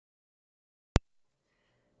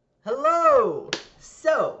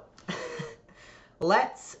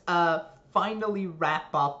let's finally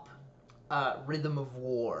wrap up Rhythm of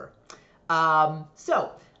War.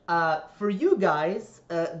 For you guys,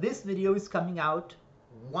 this video is coming out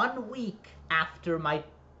 1 week after my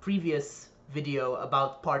previous video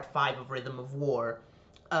about Part 5 of Rhythm of War.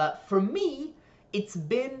 For me, it's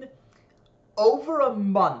been over a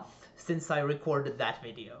month since I recorded that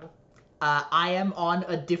video. I am on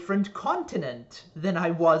a different continent than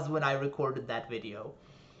I was when I recorded that video.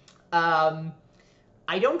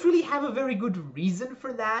 I don't really have a very good reason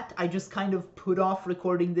for that. I just kind of put off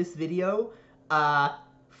recording this video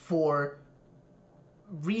for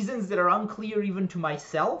reasons that are unclear even to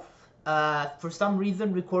myself. For some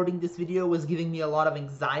reason, recording this video was giving me a lot of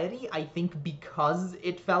anxiety. I think because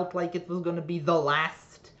it felt like it was going to be the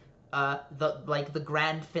last, the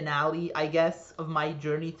grand finale, I guess, of my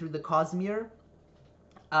journey through the Cosmere.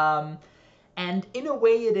 And in a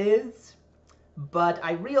way it is, but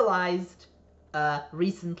I realized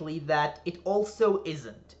recently that it also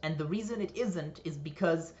isn't. And the reason it isn't is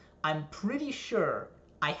because I'm pretty sure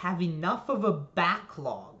I have enough of a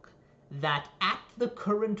backlog that at the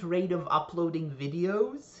current rate of uploading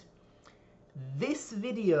videos, this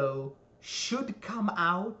video should come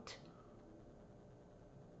out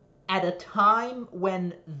at a time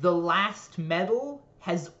when the last medal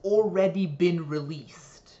has already been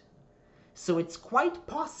released. So it's quite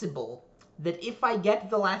possible that if I get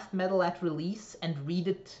the last medal at release and read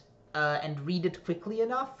it quickly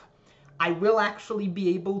enough, I will actually be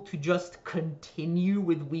able to just continue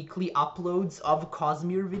with weekly uploads of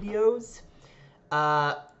Cosmere videos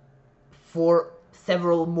for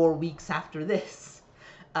several more weeks after this.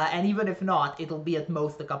 And even if not, it'll be at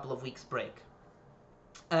most a couple of weeks break.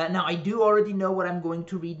 Now, I do already know what I'm going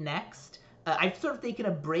to read next. I've sort of taken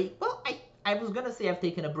a break. Well, I was gonna say I've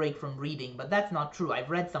taken a break from reading, but that's not true. I've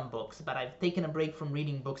read some books, but I've taken a break from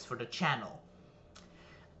reading books for the channel.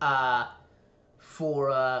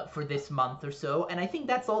 For this month or so, and I think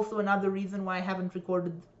that's also another reason why I haven't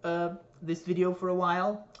recorded this video for a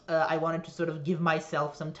while. I wanted to sort of give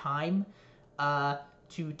myself some time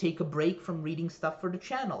to take a break from reading stuff for the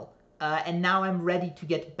channel, and now I'm ready to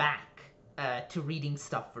get back to reading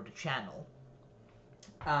stuff for the channel.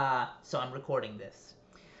 So I'm recording this.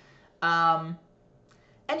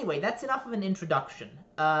 Anyway, that's enough of an introduction.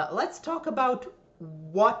 Let's talk about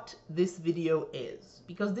what this video is,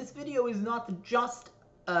 because this video is not just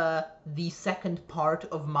the second part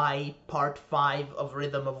of my Part 5 of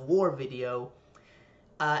Rhythm of War video.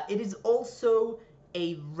 It is also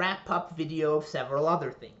a wrap-up video of several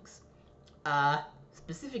other things.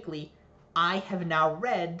 Specifically, I have now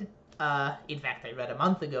read, in fact I read a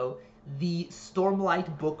month ago, the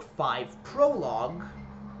Stormlight Book 5 prologue,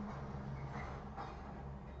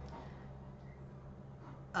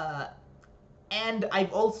 and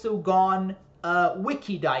I've also gone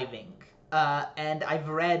wiki diving, and I've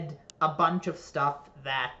read a bunch of stuff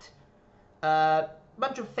that, a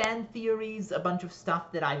bunch of fan theories, a bunch of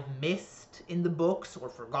stuff that I've missed in the books or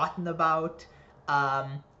forgotten about,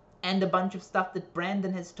 and a bunch of stuff that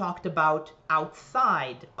Brandon has talked about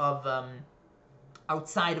outside of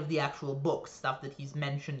the actual books, stuff that he's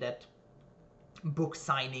mentioned at book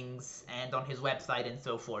signings and on his website and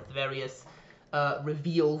so forth, various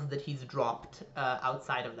reveals that he's dropped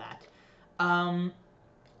outside of that.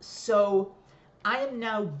 So I am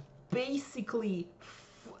now basically...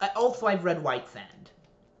 also, I've read White Sand,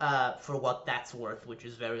 for what that's worth, which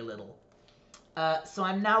is very little. So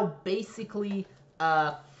I'm now basically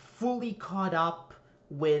fully caught up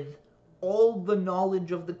with all the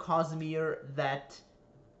knowledge of the Cosmere that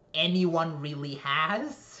anyone really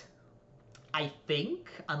has, I think,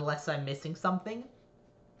 unless I'm missing something.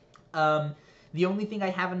 The only thing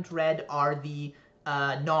I haven't read are the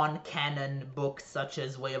non-canon books such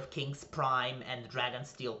as Way of Kings Prime and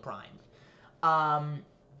Dragonsteel Prime.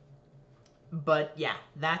 But yeah,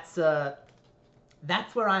 that's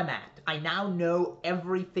where I'm at. I now know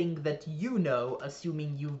everything that you know,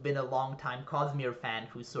 assuming you've been a long-time Cosmere fan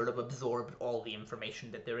who's sort of absorbed all the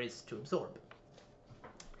information that there is to absorb.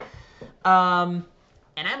 And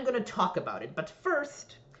I'm gonna talk about it, but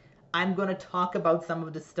first, I'm gonna talk about some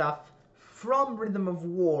of the stuff from Rhythm of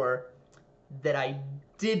War that I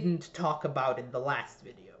didn't talk about in the last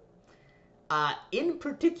video. In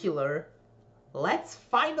particular, let's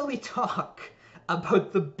finally talk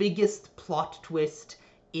about the biggest plot twist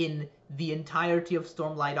in the entirety of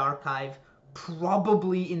Stormlight Archive,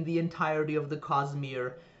 probably in the entirety of the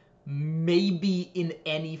Cosmere, maybe in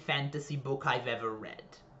any fantasy book I've ever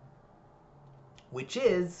read. Which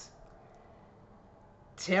is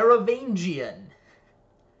Teravangian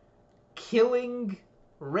killing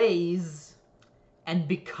Raze and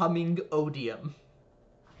becoming Odium.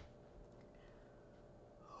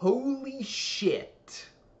 holy shit.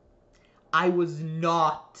 I was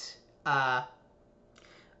not,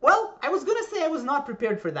 well, I was gonna say I was not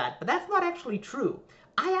prepared for that, but that's not actually true.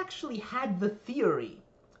 I actually had the theory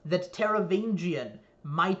that Teravangian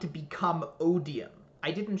might become Odium. I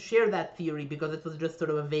didn't share that theory because it was just sort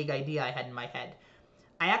of a vague idea I had in my head.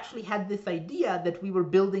 I actually had this idea that we were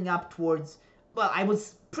building up towards, well, I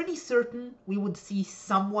was pretty certain we would see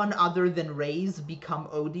someone other than Reyes become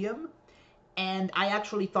Odium, and I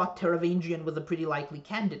actually thought Teravangian was a pretty likely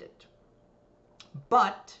candidate.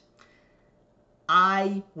 But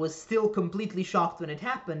I was still completely shocked when it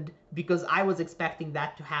happened, because I was expecting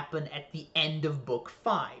that to happen at the end of book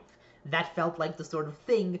 5. That felt like the sort of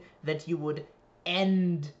thing that you would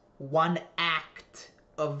end one act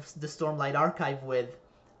of the Stormlight Archive with,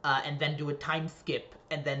 and then do a time skip,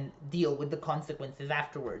 and then deal with the consequences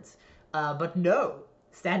afterwards. But no,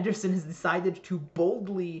 Sanderson has decided to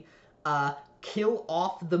boldly kill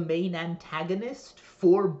off the main antagonist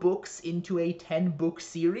 4 books into a 10-book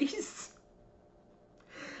series.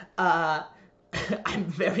 I'm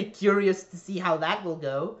very curious to see how that will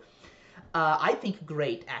go. I think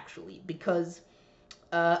great, actually, because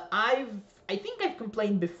I think I've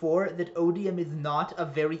complained before that Odium is not a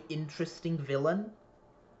very interesting villain.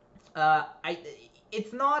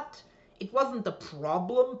 It wasn't a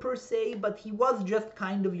problem per se, but he was just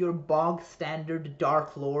kind of your bog standard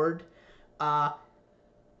Dark Lord,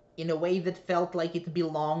 in a way that felt like it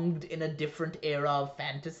belonged in a different era of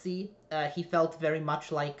fantasy. He felt very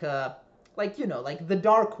much like the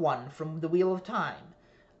Dark One from the Wheel of Time.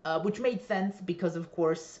 Which made sense because, of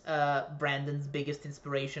course, Brandon's biggest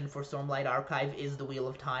inspiration for Stormlight Archive is the Wheel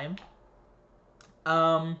of Time.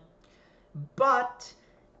 But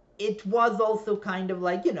it was also kind of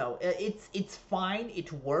like, it's fine.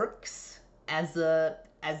 It works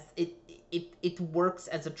it works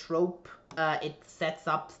as a trope. It sets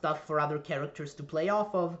up stuff for other characters to play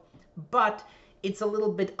off of, but it's a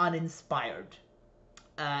little bit uninspired.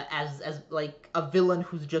 As like a villain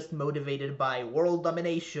who's just motivated by world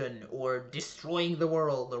domination or destroying the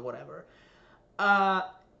world or whatever.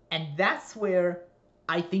 And that's where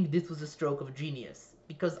I think this was a stroke of genius,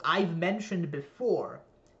 because I've mentioned before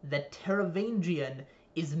that Teravangian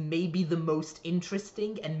is maybe the most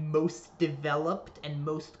interesting and most developed and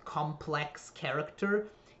most complex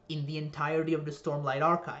character in the entirety of the Stormlight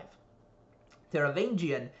Archive.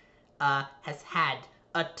 Teravangian has had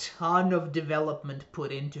a ton of development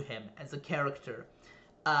put into him as a character.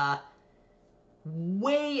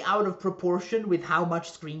 Way out of proportion with how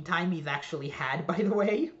much screen time he's actually had, by the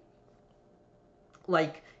way.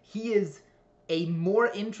 Like, he is a more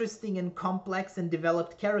interesting and complex and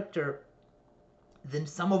developed character than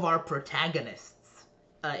some of our protagonists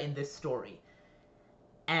in this story.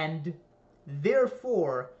 And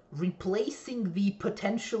therefore, replacing the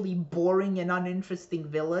potentially boring and uninteresting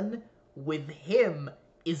villain with him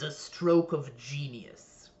is a stroke of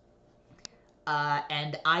genius.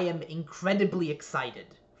 And I am incredibly excited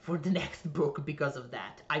for the next book because of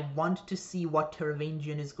that. I want to see what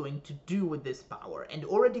Teravangian is going to do with this power, and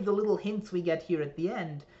already the little hints we get here at the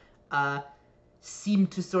end seem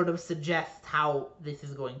to sort of suggest how this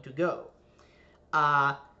is going to go.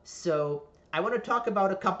 So I want to talk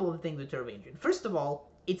about a couple of things with Teravangian. First of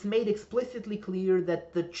all, it's made explicitly clear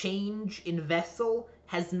that the change in Vessel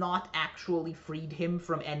has not actually freed him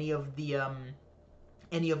from any of the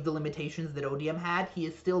limitations that Odium had. He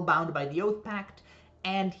is still bound by the Oath Pact,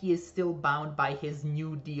 and he is still bound by his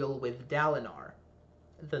new deal with Dalinar.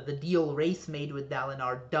 The deal Race made with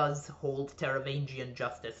Dalinar does hold Teravangian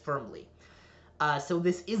just as firmly. So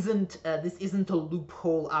this isn't a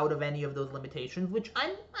loophole out of any of those limitations, which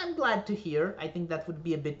I'm glad to hear. I think that would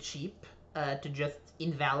be a bit cheap to just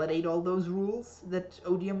invalidate all those rules that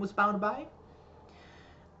Odium was bound by.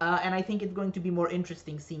 And I think it's going to be more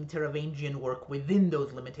interesting seeing Teravangian work within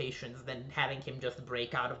those limitations than having him just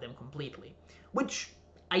break out of them completely. Which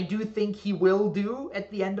I do think he will do at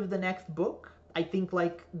the end of the next book. I think,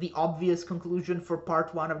 like, the obvious conclusion for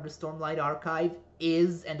part 1 of the Stormlight Archive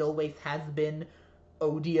is, and always has been,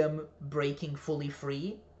 Odium breaking fully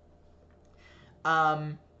free.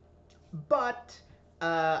 But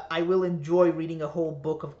I will enjoy reading a whole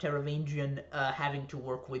book of Teravangian having to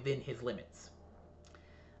work within his limits.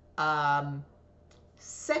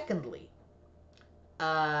 Secondly,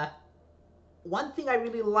 one thing I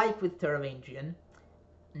really like with Teravangian,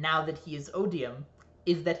 now that he is Odium,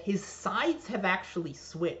 is that his sides have actually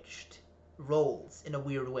switched roles in a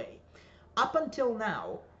weird way. Up until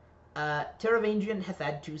now, Teravangian has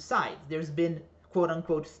had 2 sides. There's been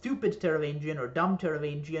quote-unquote stupid Teravangian or dumb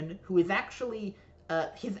Teravangian, who is actually,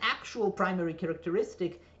 his actual primary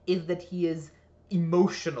characteristic is that he is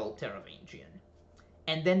emotional Teravangian.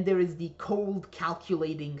 And then there is the cold,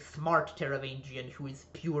 calculating, smart Teravangian who is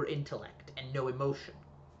pure intellect and no emotion.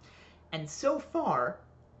 And so far,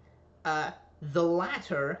 the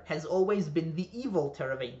latter has always been the evil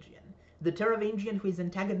Teravangian. The Teravangian who is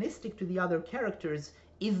antagonistic to the other characters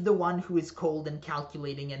is the one who is cold and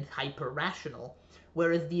calculating and hyper-rational,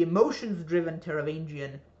 whereas the emotions-driven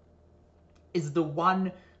Teravangian is the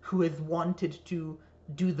one who has wanted to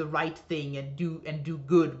do the right thing and do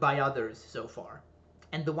good by others so far,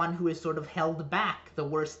 and the one who has sort of held back the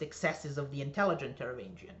worst excesses of the intelligent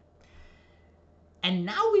Teravangian. And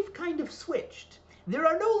now we've kind of switched. These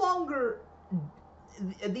are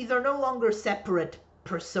no longer separate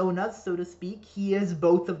personas, so to speak. He is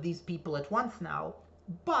both of these people at once now,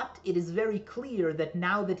 but it is very clear that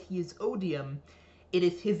now that he is Odium, it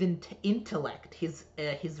is his intellect, his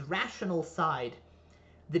rational side,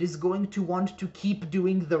 that is going to want to keep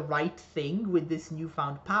doing the right thing with this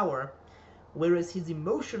newfound power, whereas his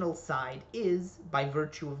emotional side is, by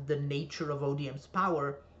virtue of the nature of Odium's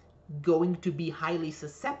power, going to be highly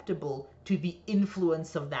susceptible to the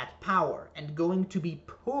influence of that power, and going to be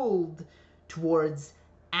pulled towards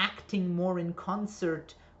acting more in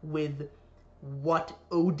concert with what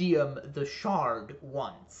Odium the Shard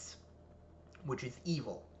wants, which is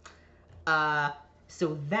evil.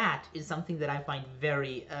 So that is something that I find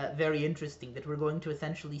very, very interesting, that we're going to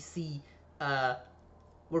essentially see,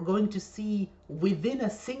 we're going to see within a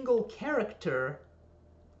single character,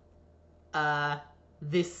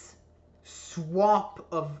 this swap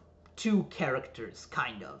of two characters,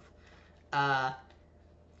 kind of,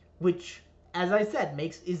 which, as I said,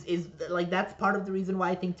 is like, that's part of the reason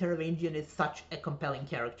why I think Teravangian is such a compelling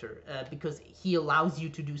character, because he allows you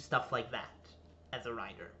to do stuff like that as a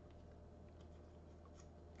writer.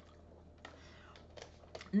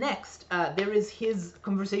 Next, there is his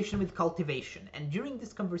conversation with Cultivation, and during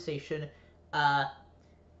this conversation, that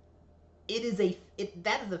is a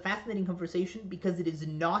fascinating conversation because it is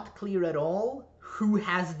not clear at all who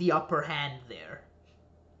has the upper hand there.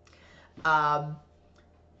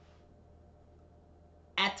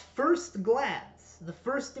 At first glance, the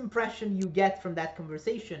first impression you get from that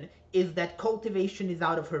conversation is that Cultivation is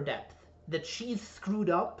out of her depth, that she's screwed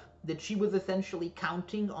up, that she was essentially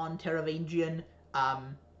counting on Teravangian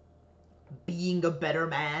being a better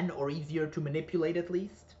man, or easier to manipulate at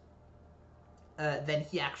least, than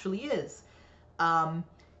he actually is.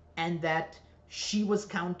 And that she was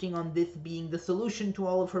counting on this being the solution to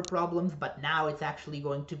all of her problems, but now it's actually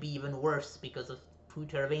going to be even worse because of who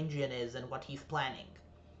Teravangian is and what he's planning.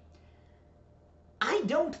 I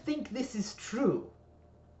don't think this is true.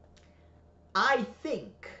 I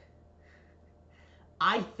think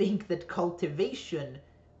that Cultivation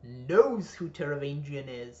knows who Teravangian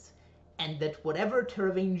is, and that whatever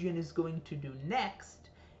Teravangian is going to do next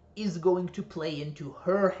is going to play into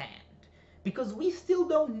her hand. Because we still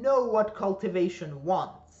don't know what Cultivation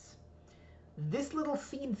wants. This little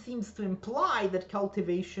scene seems to imply that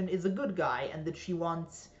Cultivation is a good guy, and that she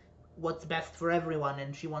wants what's best for everyone,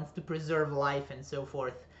 and she wants to preserve life and so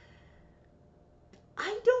forth.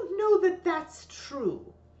 I don't know that that's true.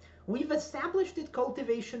 We've established that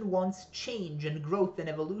Cultivation wants change and growth and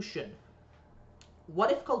evolution.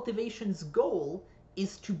 What if Cultivation's goal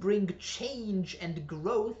is to bring change and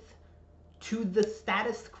growth to the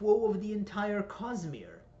status quo of the entire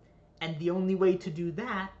Cosmere? And the only way to do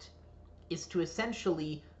that is to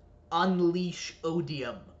essentially unleash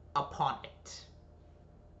Odium upon it.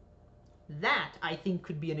 That, I think,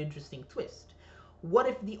 could be an interesting twist. What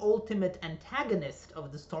if the ultimate antagonist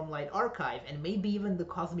of the Stormlight Archive, and maybe even the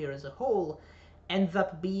Cosmere as a whole, ends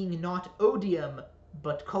up being not Odium,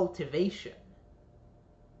 but Cultivation?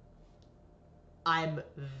 I'm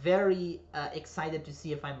very excited to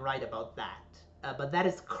see if I'm right about that. But that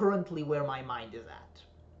is currently where my mind is at.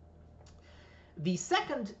 The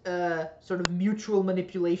second sort of mutual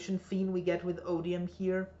manipulation scene we get with Odium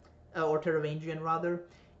here, or Teravangian rather,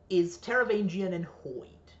 is Teravangian and Hoid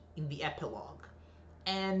in the epilogue.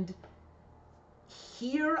 And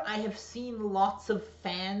here I have seen lots of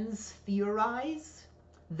fans theorize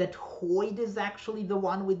that Hoid is actually the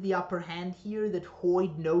one with the upper hand here, that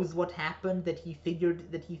Hoid knows what happened, that he's figured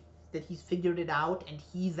it out, and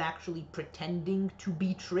he's actually pretending to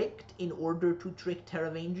be tricked in order to trick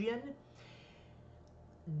Teravangian.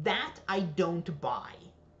 That I don't buy.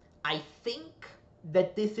 I think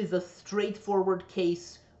that this is a straightforward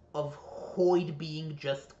case of Hoid being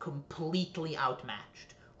just completely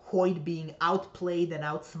outmatched. Hoid being outplayed and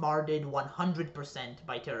outsmarted 100%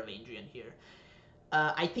 by Teravangian here.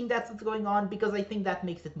 I think that's what's going on, because I think that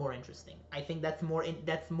makes it more interesting. I think that's more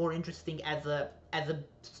interesting as a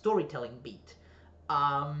storytelling beat.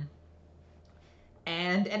 Um,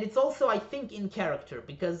 and it's also, I think, in character,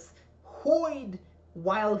 because Hoyd,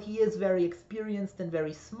 while he is very experienced and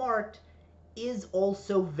very smart, is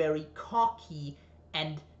also very cocky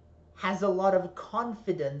and has a lot of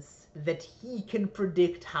confidence that he can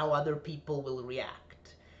predict how other people will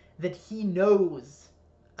react. That he knows,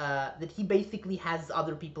 that he basically has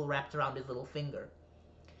other people wrapped around his little finger.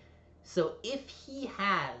 So if he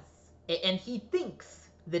has, and he thinks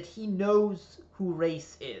that he knows who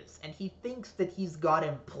Race is, and he thinks that he's got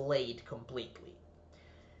him played completely.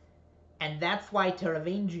 And that's why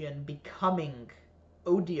Teravangian becoming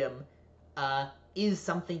Odium is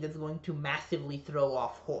something that's going to massively throw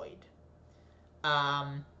off Hoyd.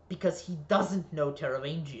 Because he doesn't know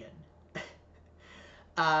Teravangian.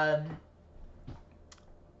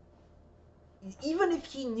 Even if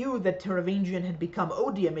he knew that Teravangian had become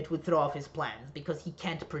Odium, it would throw off his plans, because he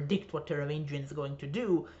can't predict what Teravangian is going to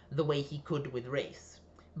do the way he could with Race.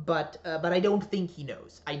 But I don't think he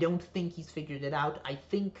knows. I don't think he's figured it out. I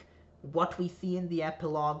think what we see in the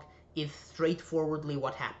epilogue is straightforwardly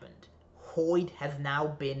what happened. Hoyd has now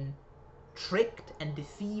been tricked and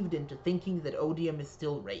deceived into thinking that Odium is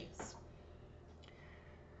still Race.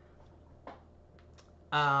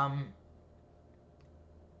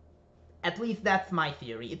 At least that's my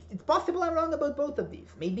theory. It's possible I'm wrong about both of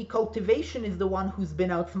these. Maybe Cultivation is the one who's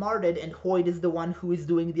been outsmarted and Hoyd is the one who is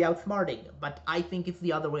doing the outsmarting. But I think it's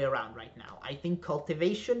the other way around right now. I think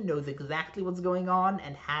Cultivation knows exactly what's going on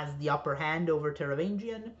and has the upper hand over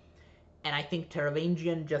Teravangian. And I think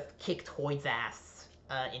Teravangian just kicked Hoyd's ass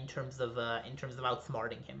in terms of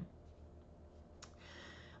outsmarting him.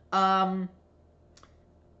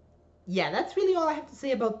 Yeah, that's really all I have to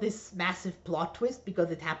say about this massive plot twist, because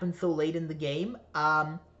it happened so late in the game.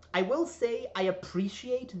 I will say I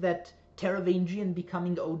appreciate that Teravangian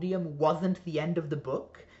becoming Odium wasn't the end of the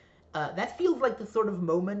book. That feels like the sort of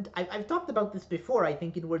moment... I've talked about this before, I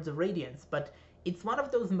think, in Words of Radiance, but it's one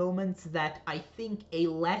of those moments that I think a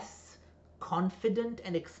less confident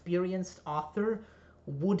and experienced author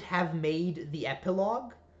would have made the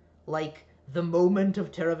epilogue. Like, the moment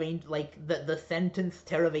of Teravangian, like the sentence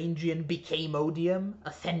Teravangian became Odium,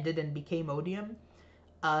 ascended and became Odium,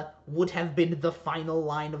 would have been the final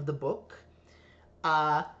line of the book.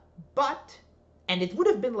 And it would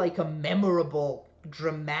have been like a memorable,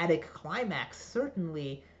 dramatic climax,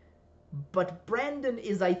 certainly, but Brandon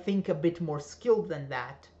is, I think, a bit more skilled than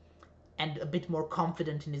that, and a bit more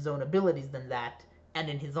confident in his own abilities than that, and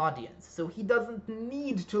in his audience. So he doesn't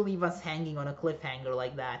need to leave us hanging on a cliffhanger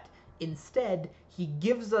like that. Instead, he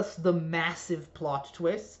gives us the massive plot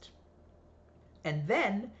twist, and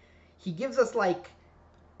then he gives us like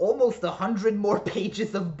almost 100 more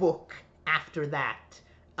pages of book after that,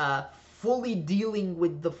 fully dealing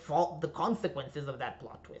with the consequences of that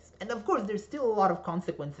plot twist. And of course, there's still a lot of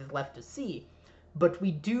consequences left to see, but we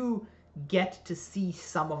do get to see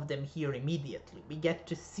some of them here immediately. We get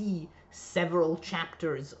to see several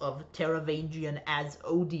chapters of Teravangian as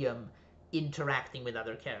Odium interacting with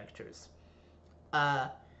other characters,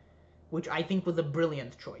 which I think was a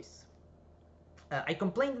brilliant choice. I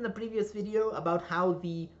complained in the previous video about how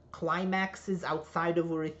the climaxes outside of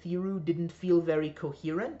Urithiru didn't feel very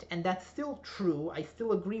coherent, and that's still true. I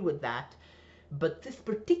still agree with that, but this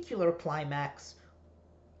particular climax,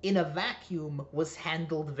 in a vacuum, was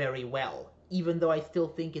handled very well, even though I still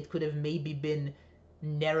think it could have maybe been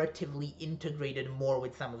narratively integrated more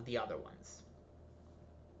with some of the other ones.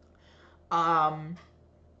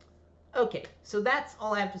 Okay, so that's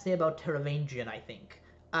all I have to say about Teravangian, I think.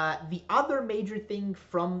 The other major thing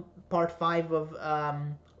from part 5 of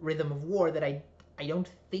Rhythm of War that I don't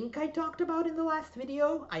think I talked about in the last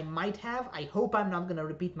video, I might have, I hope I'm not going to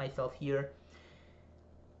repeat myself here,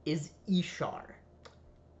 is Ishar.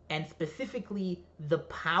 And specifically, the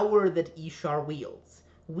power that Ishar wields.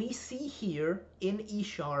 We see here, in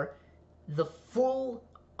Ishar, the full,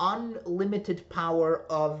 unlimited power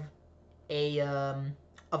of a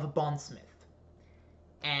bondsmith,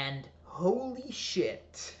 and holy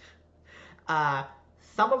shit,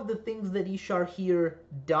 some of the things that Ishar here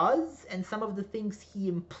does, and some of the things he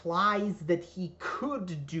implies that he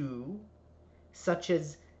could do, such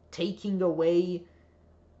as taking away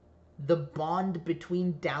the bond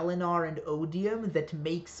between Dalinar and Odium that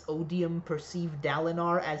makes Odium perceive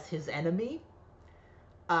Dalinar as his enemy,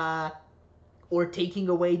 or taking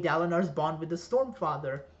away Dalinar's bond with the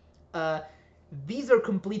Stormfather. These are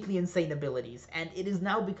completely insane abilities, and it is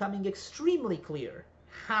now becoming extremely clear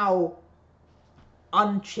how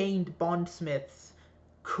unchained bondsmiths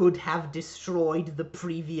could have destroyed the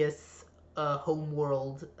previous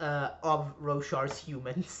homeworld of Roshar's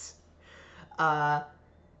humans.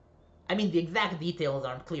 I mean, the exact details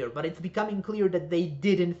aren't clear, but it's becoming clear that they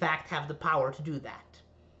did in fact have the power to do that.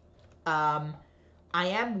 I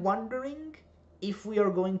am wondering if we are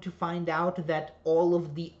going to find out that all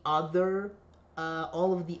of the other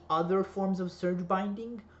forms of surge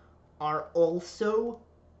binding are also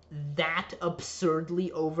that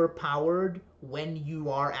absurdly overpowered when you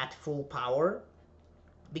are at full power.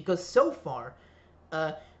 Because so far,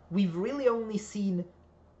 we've really only seen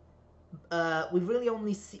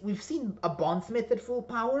we've seen a bondsmith at full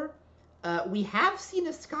power. We have seen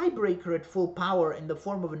a skybreaker at full power in the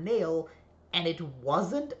form of a nail, and it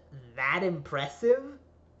wasn't that impressive.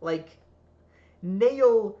 Like,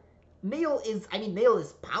 Nail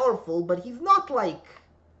is powerful, but he's not like,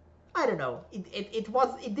 I don't know.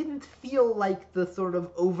 It didn't feel like the sort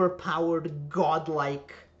of overpowered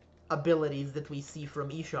godlike abilities that we see from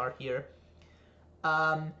Ishar here.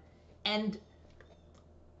 And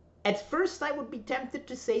at first I would be tempted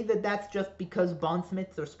to say that that's just because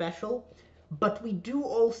bondsmiths are special, but we do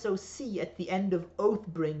also see at the end of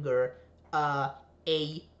Oathbringer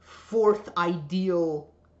a fourth ideal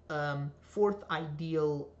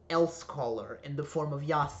Elsecaller in the form of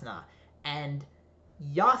Yasna, and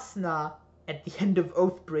Yasna at the end of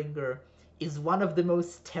Oathbringer is one of the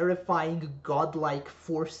most terrifying godlike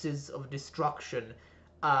forces of destruction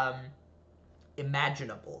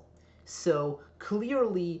imaginable. So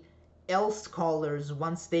clearly Elsecallers,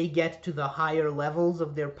 once they get to the higher levels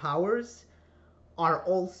of their powers, are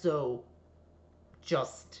also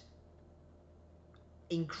just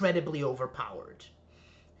incredibly overpowered.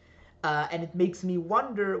 And it makes me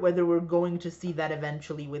wonder whether we're going to see that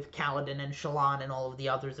eventually with Kaladin and Shallan and all of the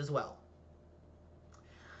others as well.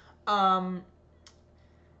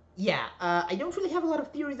 Yeah, I don't really have a lot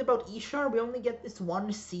of theories about Ishar. We only get this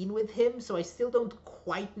one scene with him, so I still don't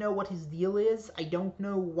quite know what his deal is. I don't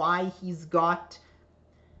know why he's got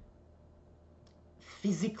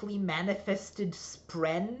physically manifested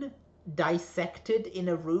Spren dissected in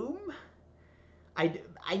a room. I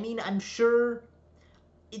mean, I'm sure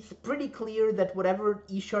it's pretty clear that whatever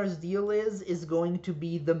Ishar's deal is going to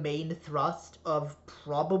be the main thrust of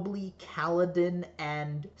probably Kaladin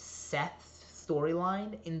and Seth's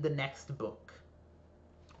storyline in the next book.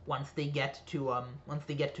 Once they get to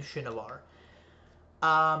Shinovar.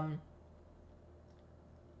 I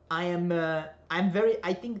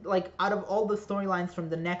think, like, out of all the storylines from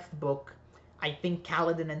the next book, I think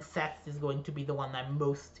Kaladin and Seth is going to be the one I'm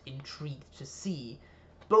most intrigued to see.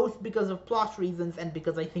 Both because of plot reasons and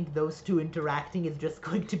because I think those two interacting is just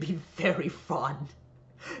going to be very fun.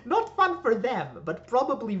 Not fun for them, but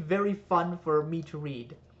probably very fun for me to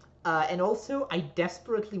read. And also, I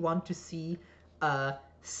desperately want to see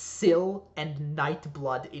Syl and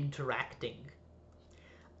Nightblood interacting.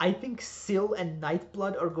 I think Syl and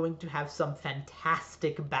Nightblood are going to have some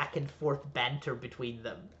fantastic back and forth banter between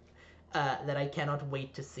them that I cannot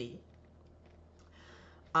wait to see.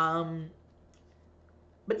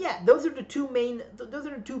 But yeah, those are the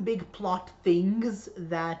two big plot things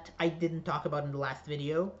that I didn't talk about in the last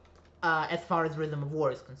video, as far as Rhythm of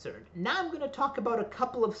War is concerned. Now I'm going to talk about a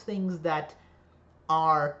couple of things that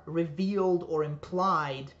are revealed or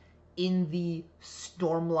implied in the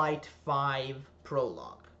Stormlight 5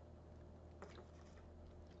 prologue.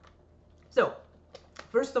 So,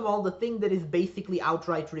 first of all, the thing that is basically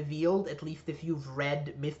outright revealed, at least if you've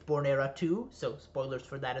read Mistborn Era 2, so spoilers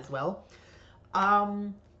for that as well.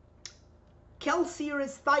 Kelsier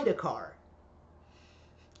is Thydakar.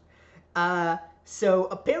 So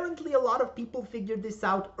apparently a lot of people figured this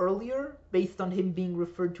out earlier, based on him being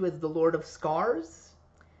referred to as the Lord of Scars.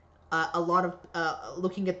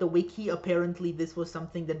 Looking at the wiki, apparently this was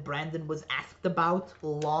something that Brandon was asked about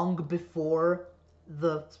long before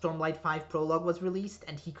the Stormlight 5 prologue was released,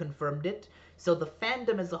 and he confirmed it. So the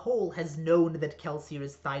fandom as a whole has known that Kelsier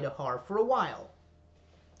is Thydakar for a while.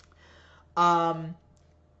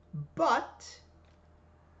 But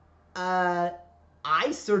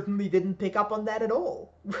I certainly didn't pick up on that at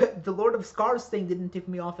all. The Lord of Scars thing didn't tip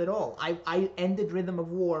me off at all. I ended Rhythm of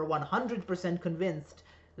War 100% convinced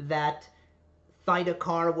that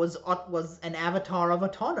Thydakar was an avatar of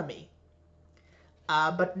autonomy.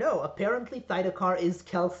 But no, apparently Thydakar is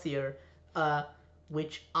Kelsier,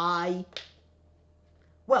 which I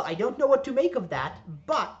don't know what to make of that,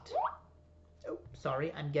 but... Oh,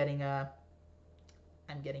 sorry, I'm getting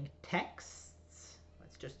texts.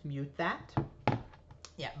 Let's just mute that.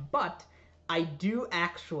 Yeah, but I do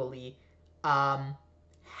actually have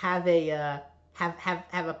a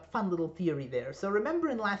fun little theory there. So remember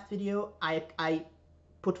in last video I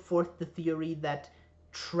put forth the theory that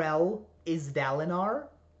Trell is Dalinar?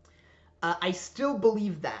 I still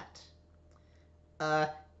believe that.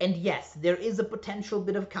 And yes, there is a potential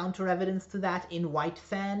bit of counter evidence to that in white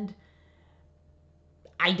sand.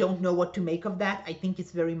 I don't know what to make of that. I think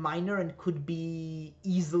it's very minor and could be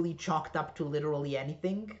easily chalked up to literally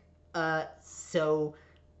anything. So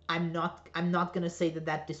I'm not gonna say that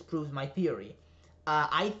that disproves my theory.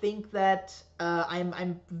 I think that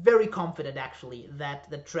I'm very confident actually that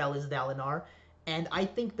Trell is Dalinar, and I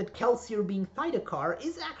think that Kelsier being Thydacar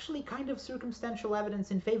is actually kind of circumstantial evidence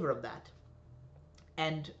in favor of that.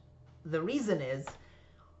 And the reason is,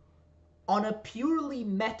 on a purely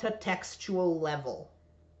metatextual level,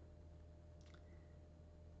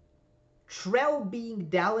 Trell being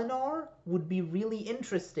Dalinar would be really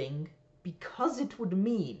interesting because it would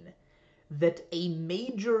mean that a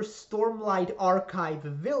major Stormlight Archive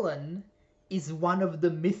villain is one of the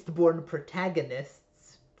Mistborn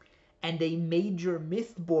protagonists, and a major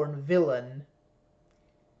Mistborn villain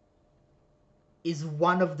is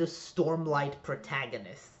one of the Stormlight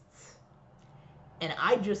protagonists. And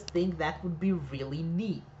I just think that would be really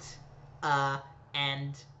neat.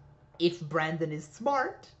 And if Brandon is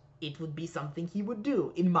smart, it would be something he would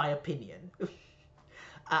do, in my opinion.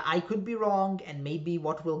 I could be wrong, and maybe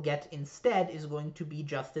what we'll get instead is going to be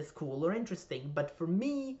just as cool or interesting. But for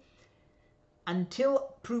me,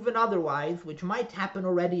 until proven otherwise, which might happen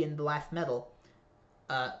already in the last medal,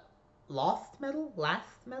 Lost medal?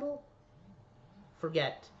 Last medal?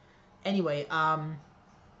 Forget. Anyway,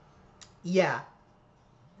 yeah.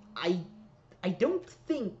 I don't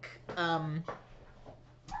think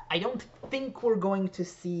we're going to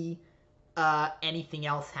see anything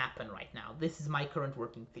else happen right now. This is my current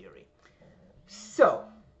working theory. So,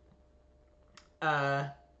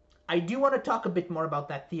 I do want to talk a bit more about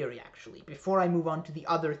that theory, actually, before I move on to the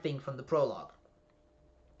other thing from the prologue.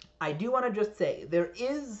 I do want to just say, there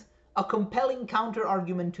is a compelling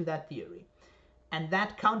counter-argument to that theory. And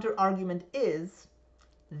that counter-argument is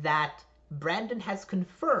that Brandon has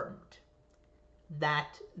confirmed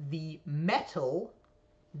that the metal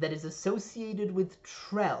that is associated with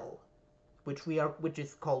Trell, which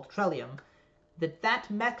is called Trellium, that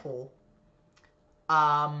metal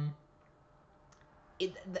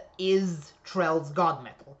is Trell's god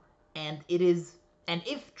metal, and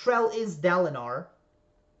if Trell is Dalinar,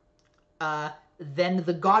 then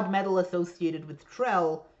the god metal associated with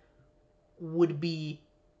Trell would be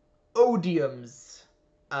Odium's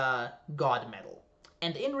god metal.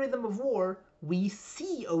 And in Rhythm of War, we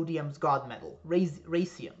see Odium's god metal,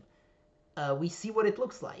 Racium. We see what it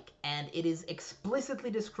looks like, and it is explicitly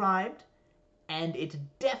described, and it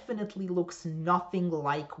definitely looks nothing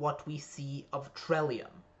like what we see of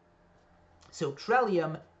Trellium. So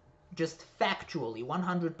Trellium, just factually,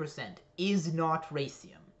 100%, is not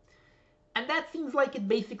Racium. And that seems like it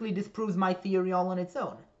basically disproves my theory all on its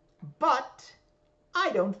own. But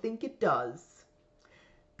I don't think it does.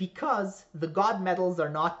 Because the god metals are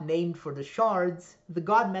not named for the shards, the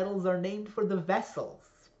god metals are named for the vessels.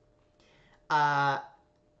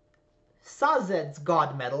 Sazed's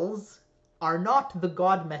god metals are not the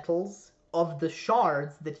god metals of the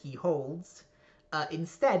shards that he holds.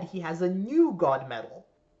 Instead, he has a new god metal,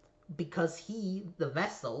 because he, the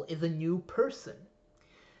vessel, is a new person.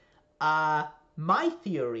 My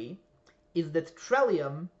theory is that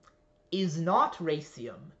Trellium is not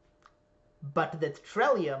Racium, but that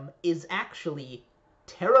Trellium is actually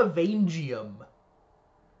Teravangium.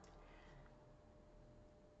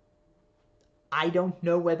 I don't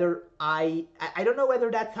know whether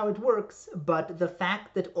that's how it works, but the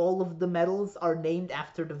fact that all of the metals are named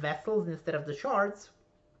after the vessels instead of the shards,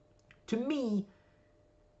 to me,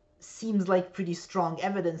 seems like pretty strong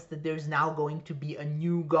evidence that there's now going to be a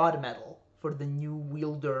new god metal for the new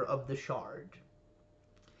wielder of the shard.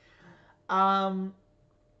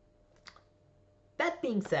 That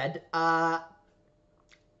being said, I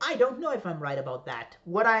don't know if I'm right about that.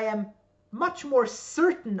 What I am much more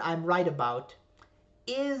certain I'm right about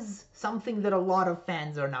is something that a lot of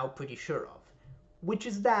fans are now pretty sure of, which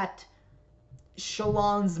is that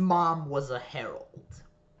Shallan's mom was a herald.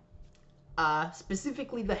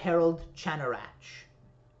 Specifically the herald Chanarach.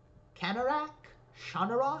 Canarac?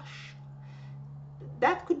 Shanarash?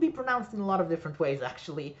 That could be pronounced in a lot of different ways,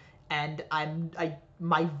 actually, and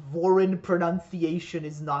my Vorin pronunciation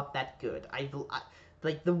is not that good.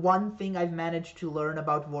 Like, the one thing I've managed to learn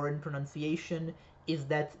about Vorin pronunciation is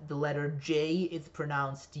that the letter J is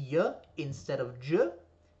pronounced Y instead of J,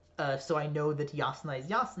 so I know that Yasna is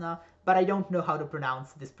Yasna, but I don't know how to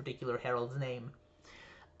pronounce this particular herald's name.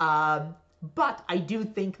 But I do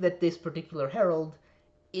think that this particular herald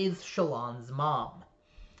is Shallan's mom.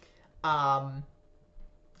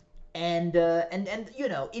 And you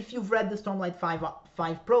know, if you've read the Stormlight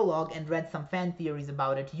 5 prologue and read some fan theories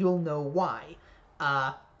about it, you'll know why.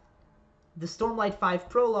 The Stormlight 5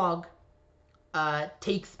 prologue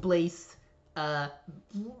takes place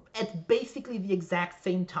at basically the exact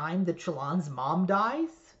same time that Shallan's mom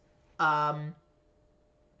dies.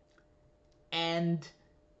 And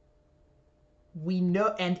we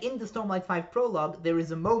know, and in the Stormlight 5 prologue, there is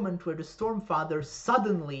a moment where the Stormfather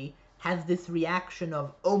suddenly has this reaction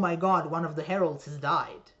of, oh my god, one of the heralds has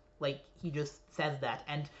died. Like, he just says that.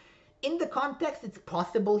 And in the context, it's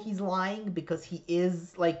possible he's lying, because he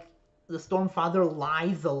is, like, the Stormfather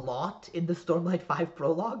lies a lot in the Stormlight 5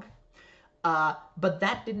 prologue. But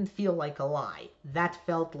that didn't feel like a lie. That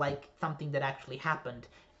felt like something that actually happened.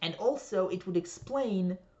 And also, it would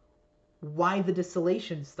explain why the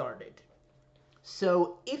desolation started.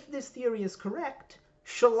 So, if this theory is correct,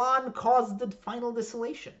 Shallan caused the final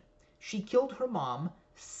desolation. She killed her mom,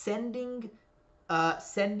 sending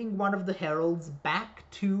one of the heralds back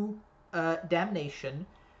to Damnation,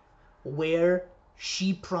 where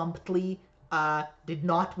she promptly did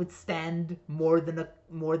not withstand more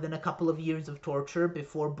than a couple of years of torture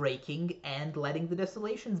before breaking and letting the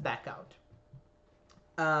desolations back out.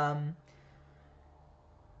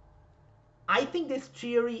 I think this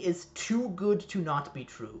theory is too good to not be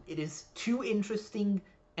true. It is too interesting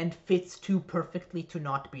and fits too perfectly to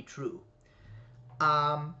not be true.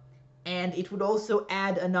 And it would also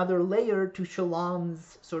add another layer to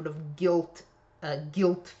Shallan's sort of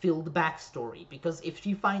guilt-filled backstory, because if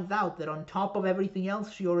she finds out that on top of everything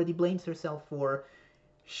else she already blames herself for,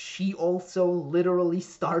 she also literally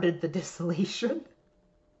started the desolation,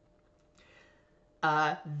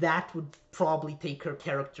 that would probably take her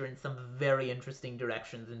character in some very interesting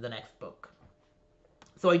directions in the next book.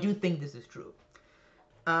 So I do think this is true.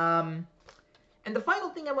 And the final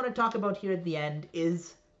thing I want to talk about here at the end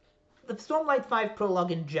is the Stormlight 5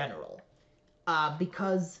 prologue in general,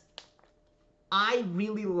 because I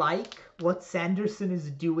really like what Sanderson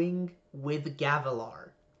is doing with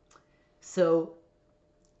Gavilar. So,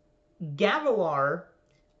 Gavilar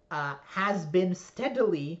has been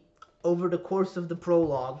steadily, over the course of the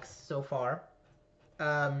prologues so far,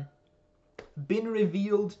 been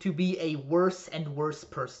revealed to be a worse and worse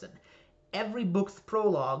person. Every book's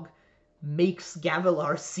prologue makes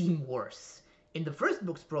Gavilar seem worse. In the first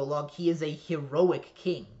book's prologue, he is a heroic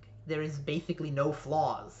king. There is basically no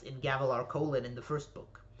flaws in Gavilar Kholin in the first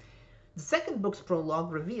book. The second book's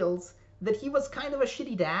prologue reveals that he was kind of a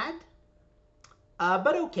shitty dad,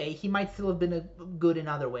 but okay, he might still have been good in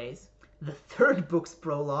other ways. The third book's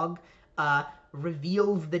prologue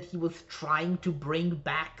reveals that he was trying to bring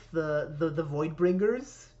back the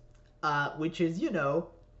Voidbringers, which is, you know,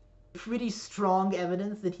 pretty strong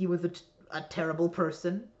evidence that he was a terrible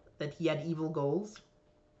person, that he had evil goals.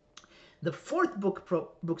 The fourth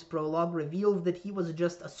book's prologue reveals that he was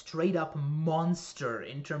just a straight-up monster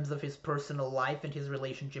in terms of his personal life and his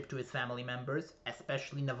relationship to his family members,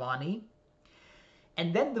 especially Navani.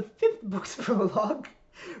 And then the fifth book's prologue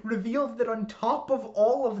reveals that on top of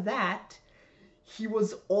all of that, he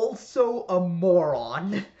was also a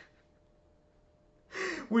moron.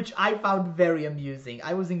 Which I found very amusing.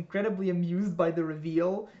 I was incredibly amused by the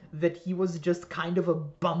reveal that he was just kind of a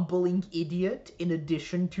bumbling idiot in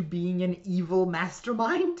addition to being an evil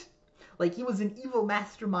mastermind. Like, he was an evil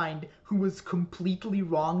mastermind who was completely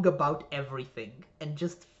wrong about everything and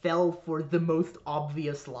just fell for the most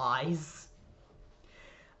obvious lies.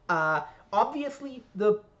 Obviously,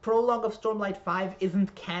 the prologue of Stormlight 5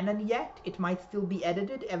 isn't canon yet. It might still be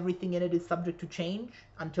edited. Everything in it is subject to change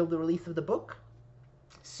until the release of the book.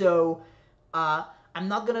 So, I'm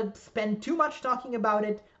not gonna spend too much talking about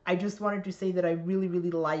it. I just wanted to say that I really,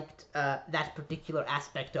 really liked that particular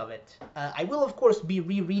aspect of it. I will, of course, be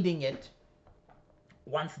rereading it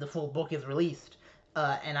once the full book is released,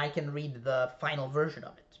 and I can read the final version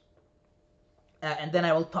of it. And then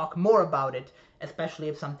I will talk more about it, especially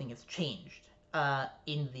if something has changed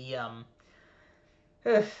in the,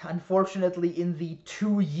 unfortunately, in the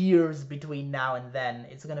 2 years between now and then.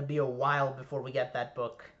 It's gonna be a while before we get that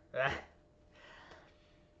book.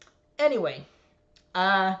 Anyway,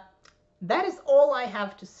 that is all I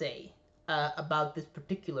have to say about this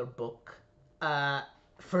particular book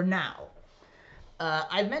for now.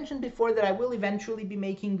 I've mentioned before that I will eventually be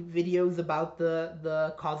making videos about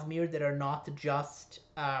the Cosmere that are not just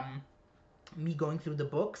me going through the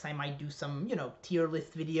books. I might do some, you know, tier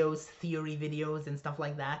list videos, theory videos, and stuff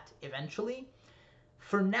like that eventually.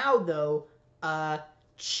 For now, though,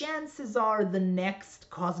 chances are the next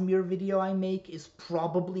Cosmere video I make is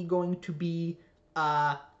probably going to be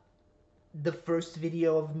the first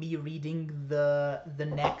video of me reading the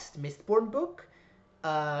next Mistborn book,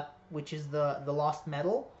 which is the Lost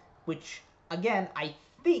Metal, which again I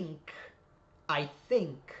think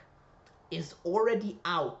is already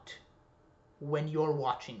out when you're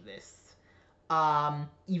watching this,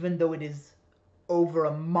 even though it is over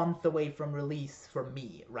a month away from release for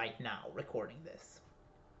me right now recording this.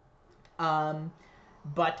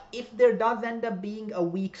 But if there does end up being a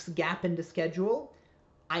week's gap in the schedule,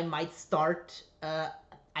 I might start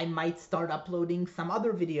uploading some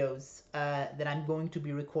other videos that I'm going to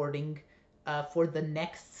be recording for the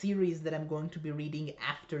next series that I'm going to be reading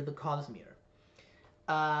after the Cosmere,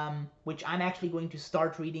 which I'm actually going to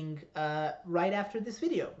start reading right after this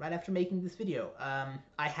video, right after making this video.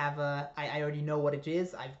 I already know what it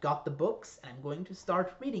is. I've got the books, and I'm going to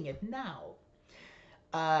start reading it now.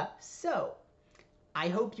 So I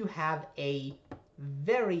hope you have a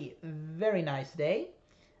very, very nice day.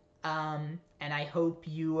 And I hope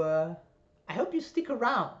you stick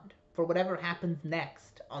around for whatever happens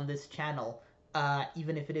next on this channel,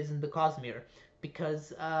 even if it isn't the Cosmere,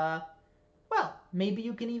 because well, maybe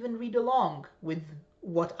you can even read along with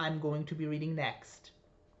what I'm going to be reading next.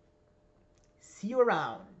 See you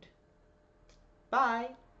around. Bye.